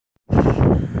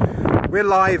We're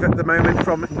live at the moment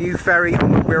from New Ferry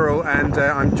on the Wirral, and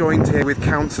I'm joined here with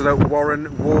Councillor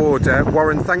Warren Ward.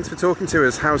 Warren, thanks for talking to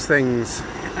us. How's things?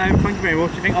 Thank you very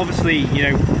much. I think obviously, you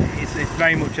know, it's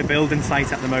very much a building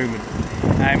site at the moment.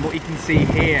 What you can see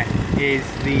here is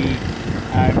the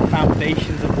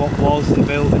foundations of what was the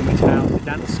building, which housed the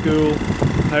dance school,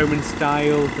 Home and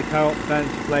Style, the Co-op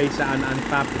furniture place, and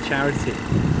Fab the charity.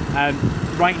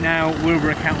 Right now,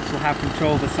 Cllr Council have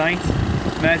control of the site.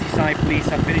 Merseyside Police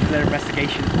have finished their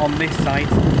investigation on this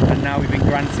site, and now we've been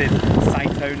granted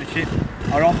site ownership.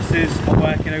 Our officers are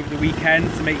working over the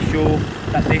weekend to make sure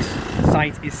that this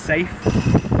site is safe.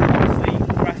 Obviously,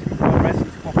 we're asking for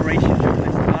residents' cooperation during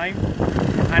this time,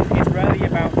 and it's really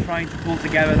about trying to pull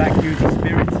together that community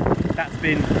spirit that's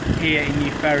been here in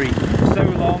New Ferry. For so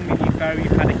long in New Ferry,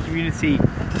 we've had a community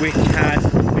which has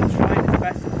been trying its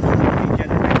best to continue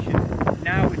regeneration.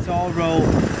 Now it's our role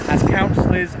as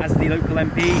councillors, as the local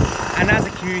MP, and as a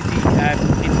community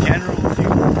in general, to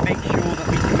make sure that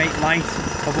we can make light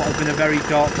of what has been a very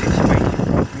dark situation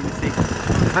for our community.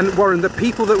 And Warren, the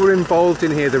people that were involved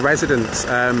in here, the residents,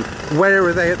 where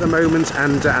are they at the moment,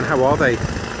 and how are they?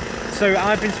 So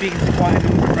I've been speaking to quite a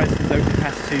number of residents over the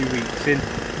past 2 weeks, and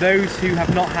those who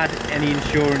have not had any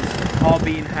insurance are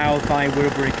being housed by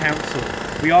Cllr Council.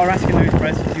 We are asking those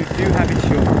residents who do have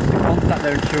insurance to contact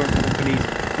their insurance companies,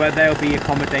 where they'll be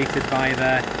accommodated by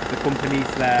the companies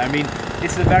there. I mean,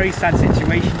 it's a very sad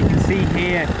situation. You can see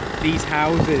here these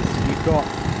houses. You've got,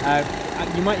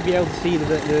 you might be able to see the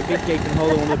big gaping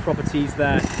hole on one of the properties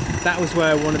there. That was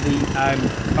where one of the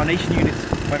foundation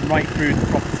units went right through the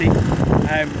property.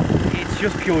 It's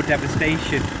just pure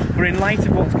devastation. But in light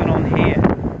of what's gone on here,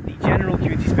 the general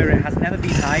community spirit has never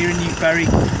been higher in New Ferry,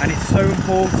 and it's so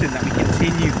important that we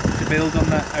continue to build on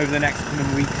that over the next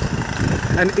coming weeks.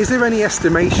 And is there any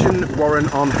estimation, Warren,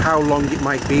 on how long it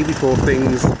might be before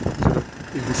things sort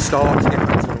of even start to get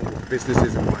back to normal for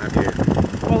businesses and what have you?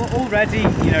 Well, already,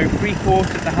 you know,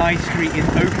 3/4 of the high street is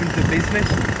open to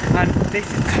business, and this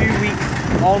is 2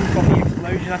 weeks on from the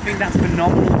explosion. I think that's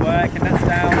phenomenal work, and that's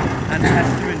down and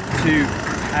testament to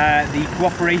the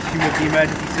cooperation with the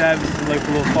emergency services and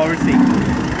local authority.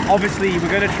 Obviously,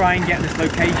 we're going to try and get this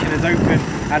location as open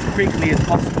as quickly as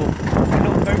possible. We're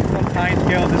not focused on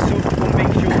timescales as such. We want to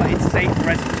make sure that it's safe for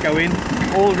residents to go in.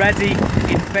 Already,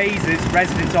 in phases,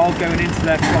 residents are going into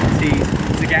their properties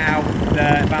to get out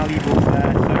their valuables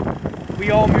there. So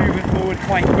we are moving forward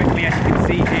quite quickly, as you can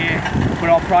see here, but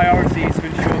our priority is to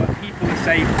ensure that people are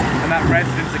safe and that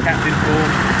residents are kept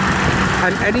informed.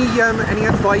 And any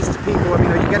advice to people? I mean,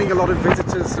 are you getting a lot of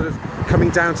visitors sort of coming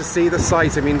down to see the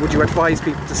site? I mean, would you advise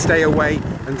people to stay away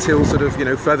until sort of, you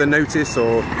know, further notice?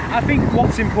 Or I think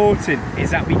what's important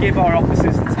is that we give our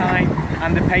officers the time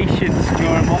and the patience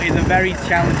during what is a very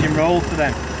challenging role for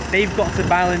them. They've got to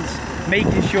balance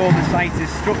making sure the site is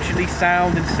structurally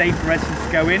sound and safe for residents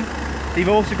to go in. They've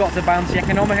also got to balance the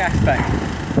economic aspect.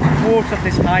 A quarter of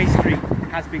this high street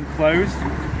has been closed.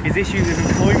 Is issues of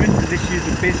employment, is issues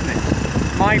of business.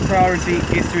 My priority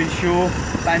is to ensure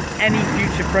that in any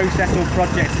future process or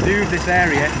project to do with this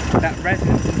area, that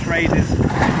residents and traders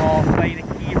are playing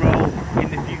a key role in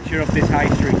the future of this high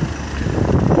street.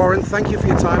 Warren, thank you for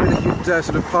your time, and if you'd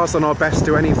sort of pass on our best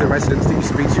to any of the residents that you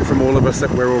speak to from all of us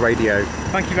at Wirral Radio.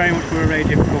 Thank you very much, Wirral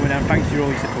Radio, for coming down. Thanks for all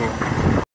your support.